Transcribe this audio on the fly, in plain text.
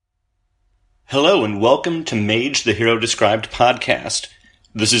Hello and welcome to Mage, the Hero Described podcast.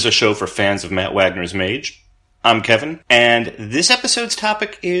 This is a show for fans of Matt Wagner's Mage. I'm Kevin, and this episode's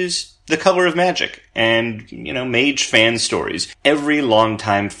topic is the color of magic and, Mage fan stories. Every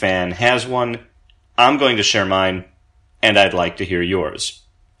longtime fan has one. I'm going to share mine, and I'd like to hear yours.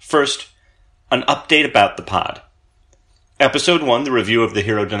 First, an update about the pod. Episode 1, the review of The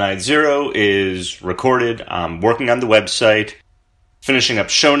Hero Denied Zero, is recorded. I'm working on the website. Finishing up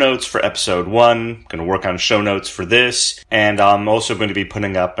show notes for episode 1, going to work on show notes for this, and I'm also going to be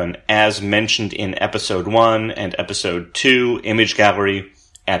putting up an as mentioned in episode 1 and episode 2 image gallery,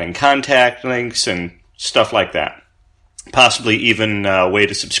 adding contact links and stuff like that. Possibly even a way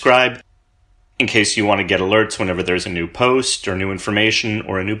to subscribe in case you want to get alerts whenever there's a new post or new information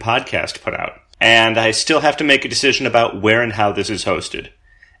or a new podcast put out. And I still have to make a decision about where and how this is hosted.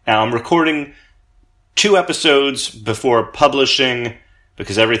 Now, I'm recording 2 episodes before publishing,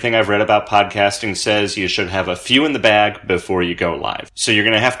 because everything I've read about podcasting says you should have a few in the bag before you go live. So you're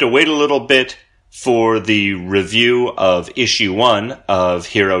going to have to wait a little bit for the review of issue 1 of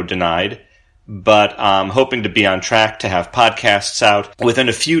Hero Denied, but I'm hoping to be on track to have podcasts out within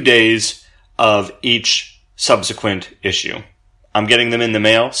a few days of each subsequent issue. I'm getting them in the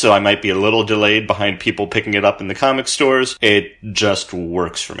mail, so I might be a little delayed behind people picking it up in the comic stores. It just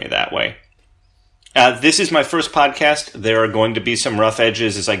works for me that way. This is my first podcast. There are going to be some rough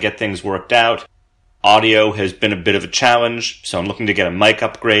edges as I get things worked out. Audio has been a bit of a challenge, so I'm looking to get a mic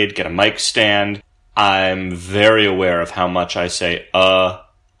upgrade, get a mic stand. I'm very aware of how much I say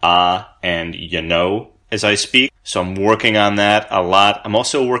and as I speak, so I'm working on that a lot. I'm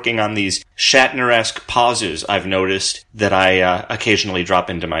also working on these Shatner-esque pauses I've noticed that I occasionally drop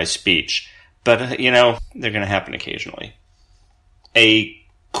into my speech. But, they're going to happen occasionally. A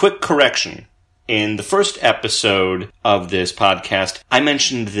quick correction. In the first episode of this podcast, I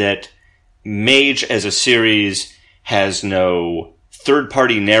mentioned that Mage as a series has no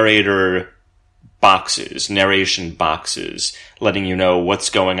third-party narration boxes, letting you know what's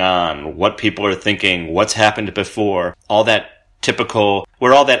going on, what people are thinking, what's happened before, all that typical,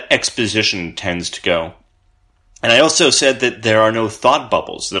 where all that exposition tends to go. And I also said that there are no thought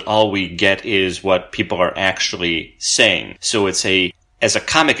bubbles, that all we get is what people are actually saying. So as a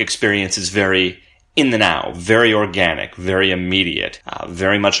comic experience, it's very in the now, very organic, very immediate,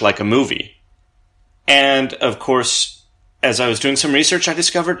 very much like a movie. And, of course, as I was doing some research, I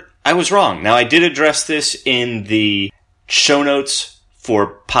discovered I was wrong. Now, I did address this in the show notes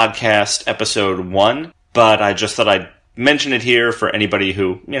for podcast episode 1, but I just thought I'd mention it here for anybody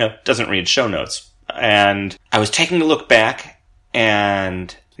who, doesn't read show notes. And I was taking a look back,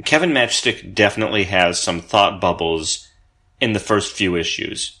 and Kevin Matchstick definitely has some thought bubbles in the first few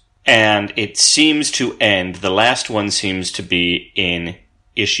issues. And it seems to end, the last one seems to be in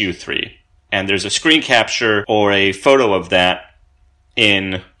issue 3. And there's a screen capture or a photo of that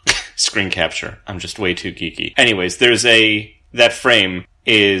in screen capture. I'm just way too geeky. Anyways, that frame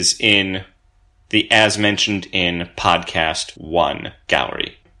is in the as mentioned in podcast 1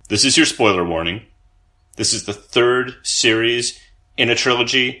 gallery. This is your spoiler warning. This is the 3rd series in a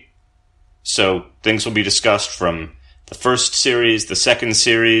trilogy. So things will be discussed from the first series, the second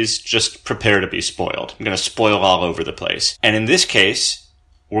series. Just prepare to be spoiled. I'm going to spoil all over the place. And in this case,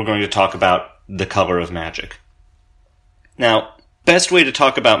 we're going to talk about the color of magic. Now, best way to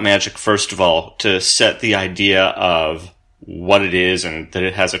talk about magic, first of all, to set the idea of what it is and that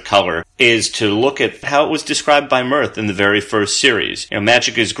it has a color, is to look at how it was described by Mirth in the very first series.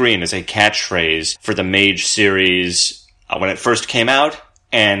 Magic is green is a catchphrase for the Mage series when it first came out,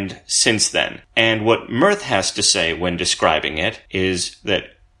 and since then. And what Mirth has to say when describing it is that,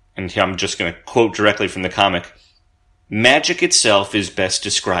 and here I'm just going to quote directly from the comic, magic itself is best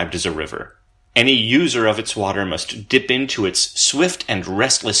described as a river. Any user of its water must dip into its swift and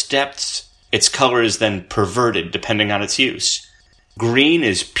restless depths. Its color is then perverted depending on its use. Green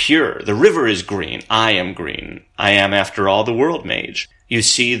is pure. The river is green. I am green. I am, after all, the world mage. You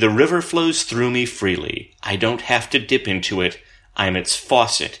see, the river flows through me freely. I don't have to dip into it. I'm its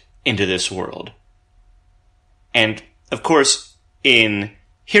faucet into this world. And, of course, in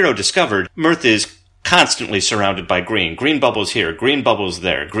Hero Discovered, Mirth is constantly surrounded by green. Green bubbles here, green bubbles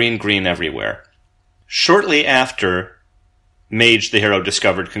there, green everywhere. Shortly after Mage the Hero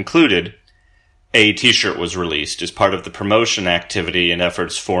Discovered concluded, a t-shirt was released as part of the promotion activity and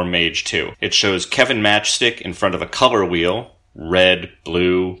efforts for Mage 2. It shows Kevin Matchstick in front of a color wheel, red,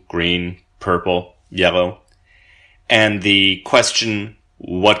 blue, green, purple, yellow, and the question,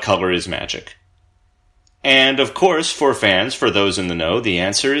 what color is magic? And of course, for fans, for those in the know, the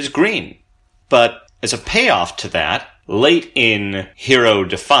answer is green. But as a payoff to that, late in Hero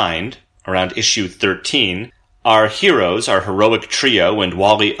Defined, around issue 13, our heroes, our heroic trio, and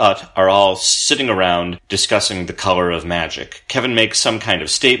Wally Utt are all sitting around discussing the color of magic. Kevin makes some kind of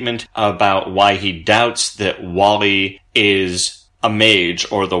statement about why he doubts that Wally is a mage,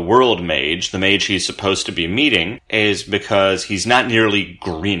 or the world mage, the mage he's supposed to be meeting, is because he's not nearly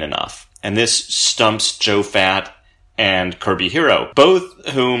green enough. And this stumps Joe Fat and Kirby Hero, both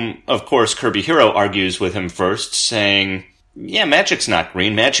whom, of course, Kirby Hero argues with him first, saying, yeah, magic's not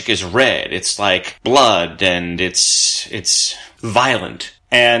green, magic is red. It's like blood, and it's violent.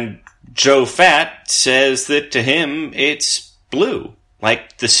 And Joe Fat says that to him, it's blue,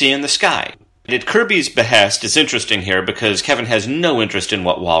 like the sea in the sky. At Kirby's behest, it's interesting here because Kevin has no interest in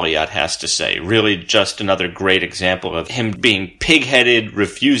what Wally Utt has to say. Really just another great example of him being pig-headed,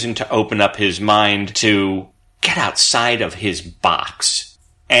 refusing to open up his mind to get outside of his box.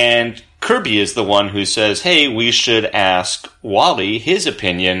 And Kirby is the one who says, hey, we should ask Wally his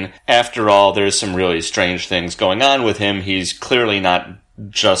opinion. After all, there's some really strange things going on with him. He's clearly not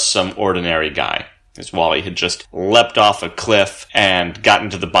just some ordinary guy. As Wally had just leapt off a cliff and gotten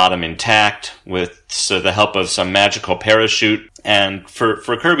to the bottom intact with the help of some magical parachute. And for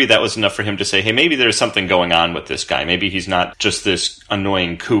Kirby, that was enough for him to say, hey, maybe there's something going on with this guy. Maybe he's not just this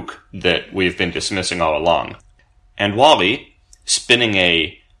annoying kook that we've been dismissing all along. And Wally, spinning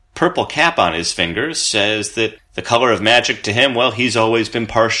a purple cap on his fingers, says that the color of magic to him, well, he's always been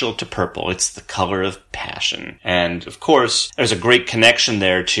partial to purple. It's the color of passion. And, of course, there's a great connection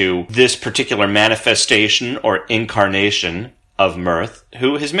there to this particular manifestation or incarnation of Mirth,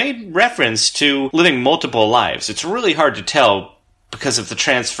 who has made reference to living multiple lives. It's really hard to tell because of the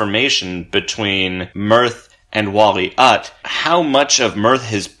transformation between Mirth and Wally Utt, how much of Mirth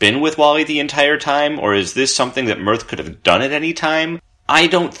has been with Wally the entire time, or is this something that Mirth could have done at any time? I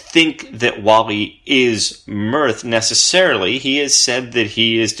don't think that Wally is Mirth necessarily. He has said that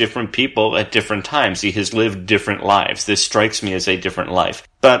he is different people at different times. He has lived different lives. This strikes me as a different life.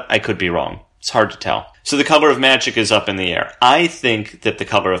 But I could be wrong. It's hard to tell. So the color of magic is up in the air. I think that the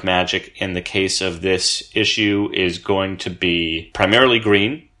color of magic in the case of this issue is going to be primarily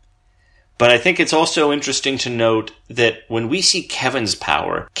green. But I think it's also interesting to note that when we see Kevin's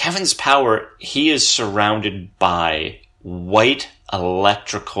power, he is surrounded by white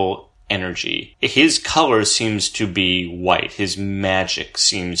electrical energy. His color seems to be white. His magic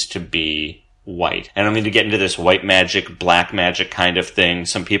seems to be white. And I'm going to get into this white magic, black magic kind of thing.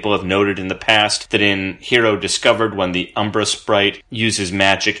 Some people have noted in the past that in Hero Discovered, when the Umbra Sprite uses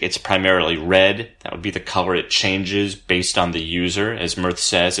magic, it's primarily red. That would be the color it changes based on the user. As Mirth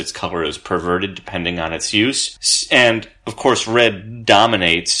says, its color is perverted depending on its use. And, of course, red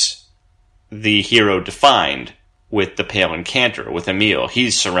dominates the Hero Defined with the Pale Incanter, with Emil.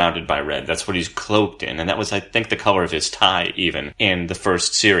 He's surrounded by red. That's what he's cloaked in. And that was, I think, the color of his tie, even, in the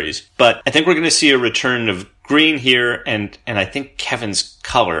first series. But I think we're going to see a return of green here, and I think Kevin's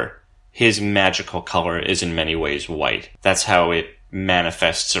color, his magical color, is in many ways white. That's how it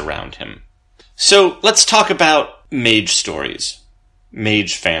manifests around him. So, let's talk about mage stories.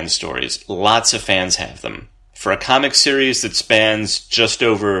 Mage fan stories. Lots of fans have them. For a comic series that spans just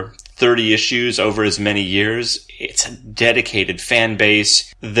over 30 issues over as many years, it's a dedicated fan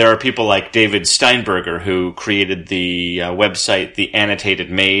base. There are people like David Steinberger, who created the website The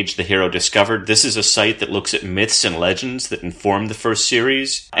Annotated Mage, The Hero Discovered. This is a site that looks at myths and legends that informed the first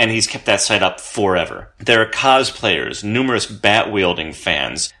series, and he's kept that site up forever. There are cosplayers, numerous bat-wielding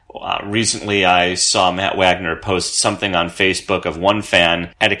fans. Recently, I saw Matt Wagner post something on Facebook of one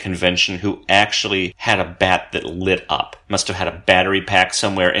fan at a convention who actually had a bat that lit up. Must have had a battery pack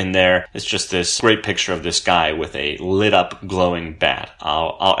somewhere in there. It's just this great picture of this guy with a lit up glowing bat.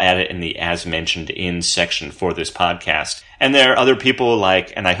 I'll add it in the as mentioned in section for this podcast. And there are other people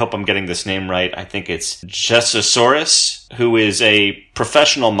like, and I hope I'm getting this name right, I think it's Jessosaurus, who is a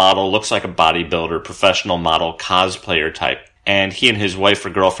professional model, looks like a bodybuilder, professional model, cosplayer type. And he and his wife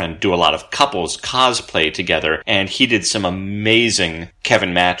or girlfriend do a lot of couples cosplay together, and he did some amazing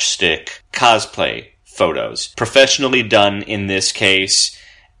Kevin Matchstick cosplay photos. Professionally done in this case,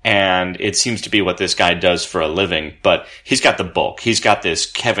 and it seems to be what this guy does for a living, but he's got the bulk. He's got this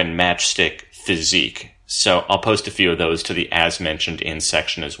Kevin Matchstick physique. So I'll post a few of those to the as mentioned in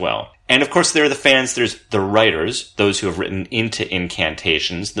section as well. And of course there are the fans, there's the writers, those who have written into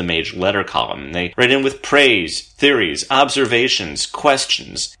Incantations, the Mage letter column. They write in with praise, theories, observations,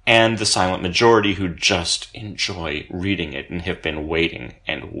 questions, and the silent majority who just enjoy reading it and have been waiting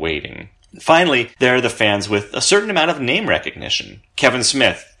and waiting. Finally, there are the fans with a certain amount of name recognition. Kevin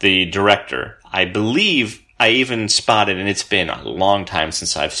Smith, the director, I believe I even spotted, and it's been a long time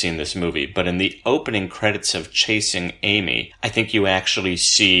since I've seen this movie, but in the opening credits of Chasing Amy, I think you actually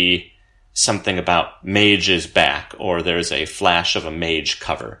see something about Mage is back, or there's a flash of a Mage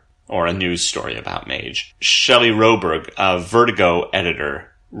cover, or a news story about Mage. Shelley Roberg, a Vertigo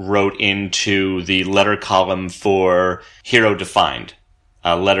editor, wrote into the letter column for Hero Defined.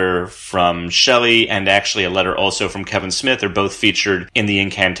 A letter from Shelley and actually a letter also from Kevin Smith are both featured in the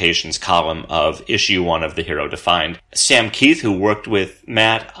Incantations column of issue 1 of the Hero Defined. Sam Keith, who worked with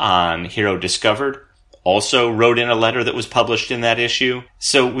Matt on Hero Discovered, also wrote in a letter that was published in that issue.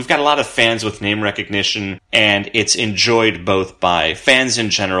 So we've got a lot of fans with name recognition, and it's enjoyed both by fans in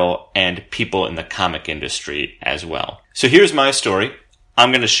general and people in the comic industry as well. So here's my story.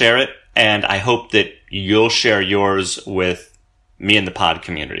 I'm going to share it, and I hope that you'll share yours with me and the pod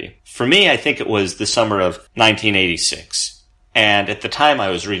community. For me, I think it was the summer of 1986. And at the time I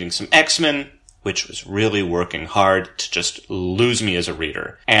was reading some X-Men, which was really working hard to just lose me as a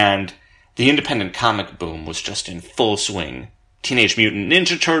reader. And the independent comic boom was just in full swing. Teenage Mutant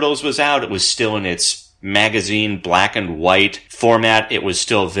Ninja Turtles was out. It was still in its magazine black and white format. It was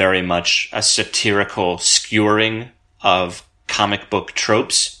still very much a satirical skewering of comic book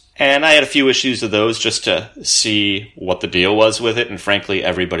tropes. And I had a few issues of those just to see what the deal was with it. And frankly,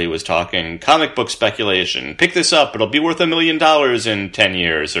 everybody was talking comic book speculation. Pick this up. It'll be worth $1 million in 10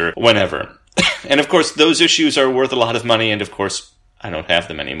 years or whenever. And of course, those issues are worth a lot of money. And of course, I don't have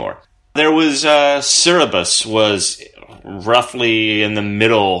them anymore. There was Cerebus was roughly in the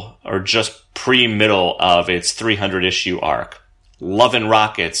middle or just pre-middle of its 300-issue arc. Love and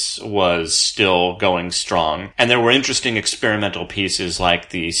Rockets was still going strong. And there were interesting experimental pieces like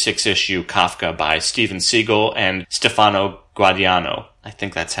the 6-issue Kafka by Steven Seagal and Stefano Guadiano. I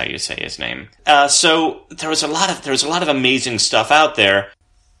think that's how you say his name. So there was a lot of amazing stuff out there.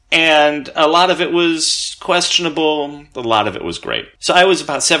 And a lot of it was questionable. A lot of it was great. So I was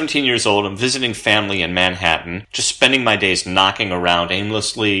about 17 years old. I'm visiting family in Manhattan, just spending my days knocking around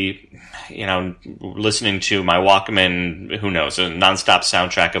aimlessly, listening to my Walkman, who knows, a nonstop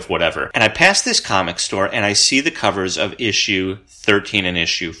soundtrack of whatever. And I pass this comic store and I see the covers of issue 13 and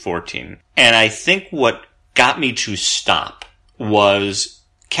issue 14. And I think what got me to stop was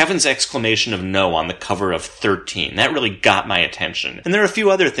Kevin's exclamation of no on the cover of 13. That really got my attention. And there are a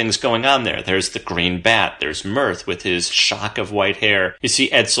few other things going on there. There's the Green Bat. There's Mirth with his shock of white hair. You see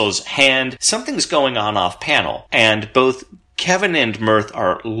Edsel's hand. Something's going on off panel. And both Kevin and Mirth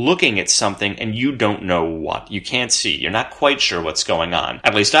are looking at something and you don't know what. You can't see. You're not quite sure what's going on.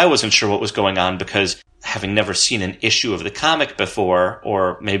 At least I wasn't sure what was going on because having never seen an issue of the comic before,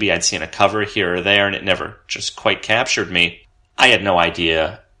 or maybe I'd seen a cover here or there and it never just quite captured me, I had no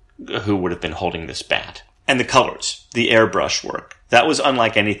idea who would have been holding this bat. And the colors, the airbrush work, that was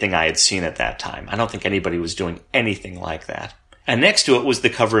unlike anything I had seen at that time. I don't think anybody was doing anything like that. And next to it was the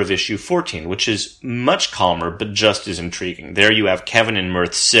cover of issue 14, which is much calmer, but just as intriguing. There you have Kevin and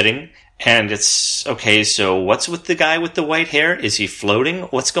Mirth sitting, and it's, okay, so what's with the guy with the white hair? Is he floating?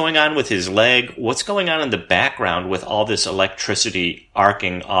 What's going on with his leg? What's going on in the background with all this electricity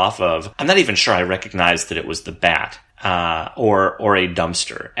arcing off of? I'm not even sure I recognized that it was the bat, or a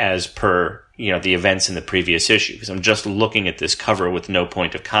dumpster, as per the events in the previous issue, because I'm just looking at this cover with no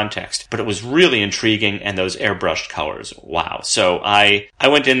point of context. But it was really intriguing, and those airbrushed colors, wow. So I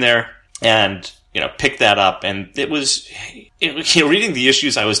went in there and, picked that up, and it was reading the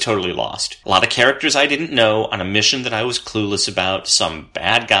issues, I was totally lost. A lot of characters I didn't know on a mission that I was clueless about, some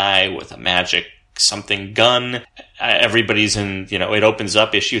bad guy with a magic something gun. Everybody's in, it opens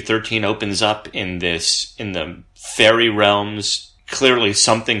up, issue 13 opens up in the fairy realms. Clearly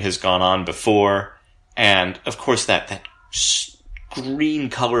something has gone on before, and of course that green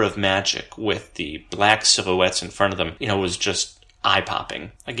color of magic with the black silhouettes in front of them, was just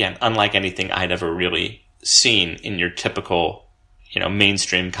eye-popping. Again, unlike anything I'd ever really seen in your typical,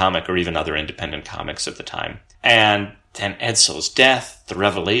 mainstream comic or even other independent comics at the time. And then Edsel's death, the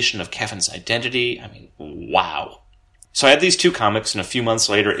revelation of Kevin's identity, wow. So I had these two comics, and a few months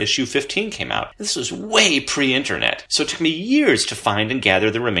later, issue 15 came out. This was way pre-internet, so it took me years to find and gather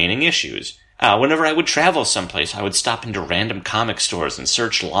the remaining issues. Whenever I would travel someplace, I would stop into random comic stores and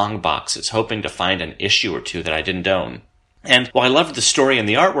search long boxes, hoping to find an issue or two that I didn't own. And while I loved the story and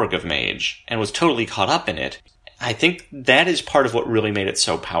the artwork of Mage, and was totally caught up in it, I think that is part of what really made it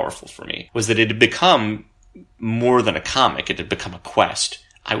so powerful for me, was that it had become more than a comic. It had become a quest.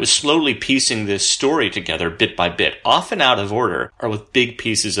 I was slowly piecing this story together bit by bit, often out of order, or with big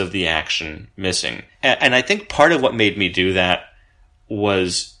pieces of the action missing. And I think part of what made me do that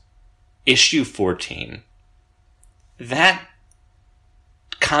was issue 14. That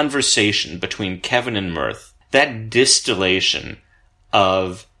conversation between Kevin and Mirth, that distillation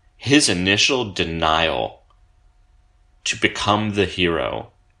of his initial denial to become the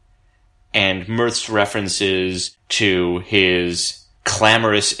hero, and Mirth's references to his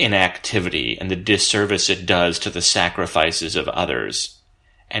clamorous inactivity and the disservice it does to the sacrifices of others,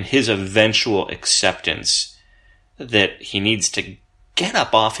 and his eventual acceptance that he needs to get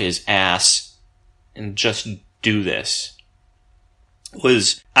up off his ass and just do this,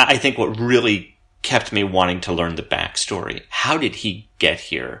 was, I think, what really kept me wanting to learn the backstory. How did he get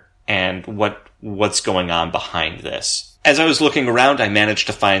here? And what's going on behind this? As I was looking around, I managed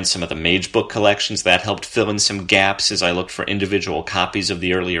to find some of the Mage book collections. That helped fill in some gaps as I looked for individual copies of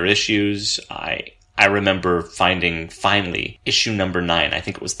the earlier issues. I remember finding, finally, issue number 9. I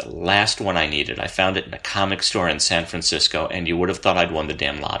think it was the last one I needed. I found it in a comic store in San Francisco, and you would have thought I'd won the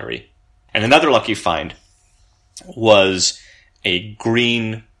damn lottery. And another lucky find was a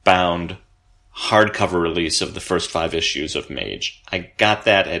green-bound hardcover release of the first 5 issues of Mage. I got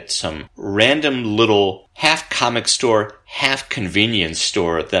that at some random little half comic store, half convenience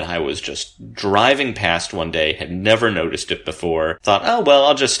store that I was just driving past one day, had never noticed it before. Thought, oh, well,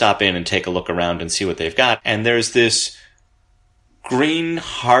 I'll just stop in and take a look around and see what they've got. And there's this green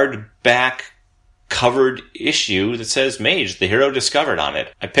hardback covered issue that says Mage, the Hero Discovered on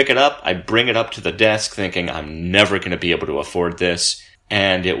it. I pick it up, I bring it up to the desk thinking I'm never going to be able to afford this.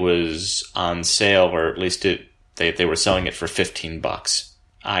 And it was on sale, or at least they were selling it for $15.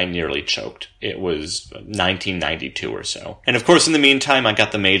 I nearly choked. It was $19.92 or so. And of course, in the meantime, I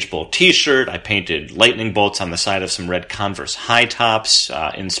got the Mage Bull t-shirt. I painted lightning bolts on the side of some red Converse high tops,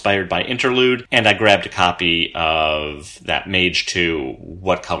 inspired by Interlude. And I grabbed a copy of that Mage 2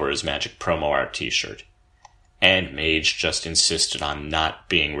 What Color is Magic promo art t-shirt. And Mage just insisted on not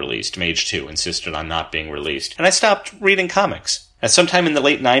being released. Mage 2 insisted on not being released. And I stopped reading comics. At sometime in the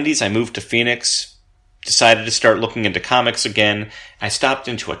late 90s, I moved to Phoenix, decided to start looking into comics again. I stopped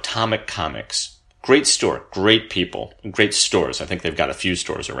into Atomic Comics. Great store, great people, great stores. I think they've got a few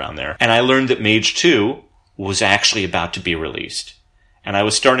stores around there. And I learned that Mage 2 was actually about to be released. And I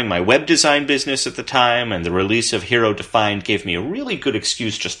was starting my web design business at the time, and the release of Hero Defined gave me a really good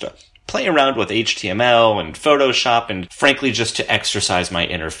excuse just to play around with HTML and Photoshop, and frankly just to exercise my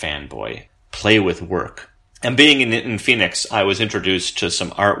inner fanboy. Play with work. And being in Phoenix, I was introduced to some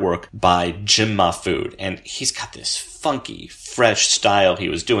artwork by Jim Mahfood, and he's got this funky, fresh style. He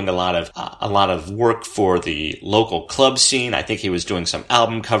was doing a lot of work for the local club scene. I think he was doing some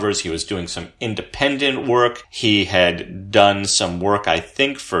album covers. He was doing some independent work. He had done some work, I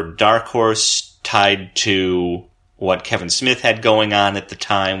think, for Dark Horse tied to what Kevin Smith had going on at the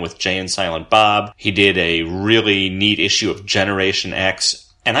time with Jay and Silent Bob. He did a really neat issue of Generation X.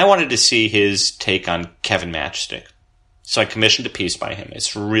 And I wanted to see his take on Kevin Matchstick. So I commissioned a piece by him.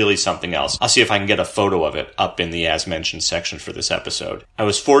 It's really something else. I'll see if I can get a photo of it up in the As Mentioned section for this episode. I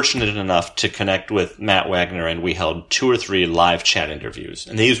was fortunate enough to connect with Matt Wagner, and we held 2 or 3 live chat interviews.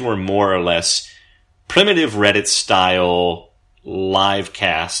 And these were more or less primitive Reddit-style live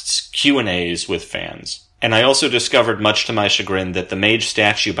casts, Q&As with fans. And I also discovered, much to my chagrin, that the Mage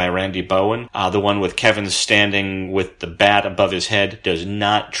statue by Randy Bowen, the one with Kevin standing with the bat above his head, does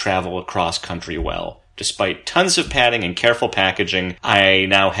not travel across country well. Despite tons of padding and careful packaging, I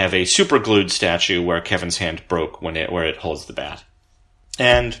now have a super glued statue where Kevin's hand broke where it holds the bat.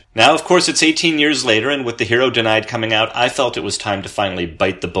 And now, of course, it's 18 years later, and with The Hero Denied coming out, I felt it was time to finally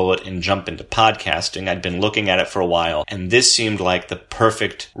bite the bullet and jump into podcasting. I'd been looking at it for a while, and this seemed like the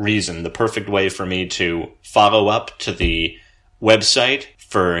perfect reason, the perfect way for me to follow up to the website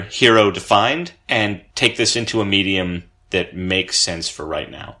for Hero Defined and take this into a medium that makes sense for right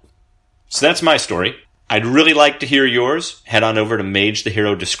now. So that's my story. I'd really like to hear yours. Head on over to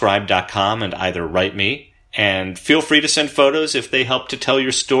magetheherodescribed.com and either write me, and feel free to send photos if they help to tell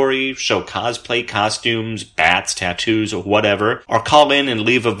your story, show cosplay, costumes, bats, tattoos, or whatever, or call in and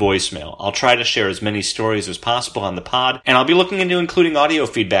leave a voicemail. I'll try to share as many stories as possible on the pod, and I'll be looking into including audio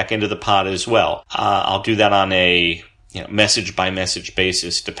feedback into the pod as well. I'll do that on a message by message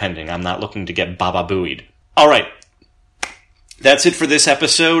basis, depending. I'm not looking to get baba booied. All right. That's it for this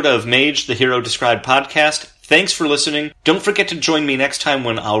episode of Mage, the Hero Described podcast. Thanks for listening. Don't forget to join me next time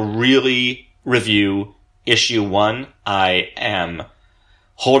when I'll really review Issue 1. I am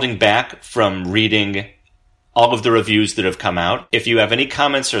holding back from reading all of the reviews that have come out. If you have any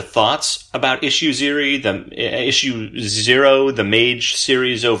comments or thoughts about Issue 0, the Mage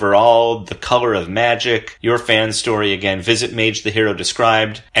series overall, the color of magic, your fan story, again, visit Mage the Hero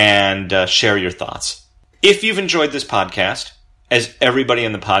Described and share your thoughts. If you've enjoyed this podcast, as everybody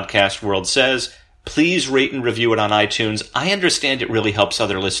in the podcast world says, please rate and review it on iTunes. I understand it really helps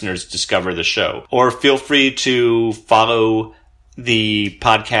other listeners discover the show. Or feel free to follow the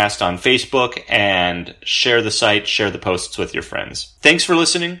podcast on Facebook and share the site, share the posts with your friends. Thanks for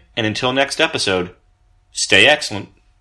listening, and until next episode, stay excellent.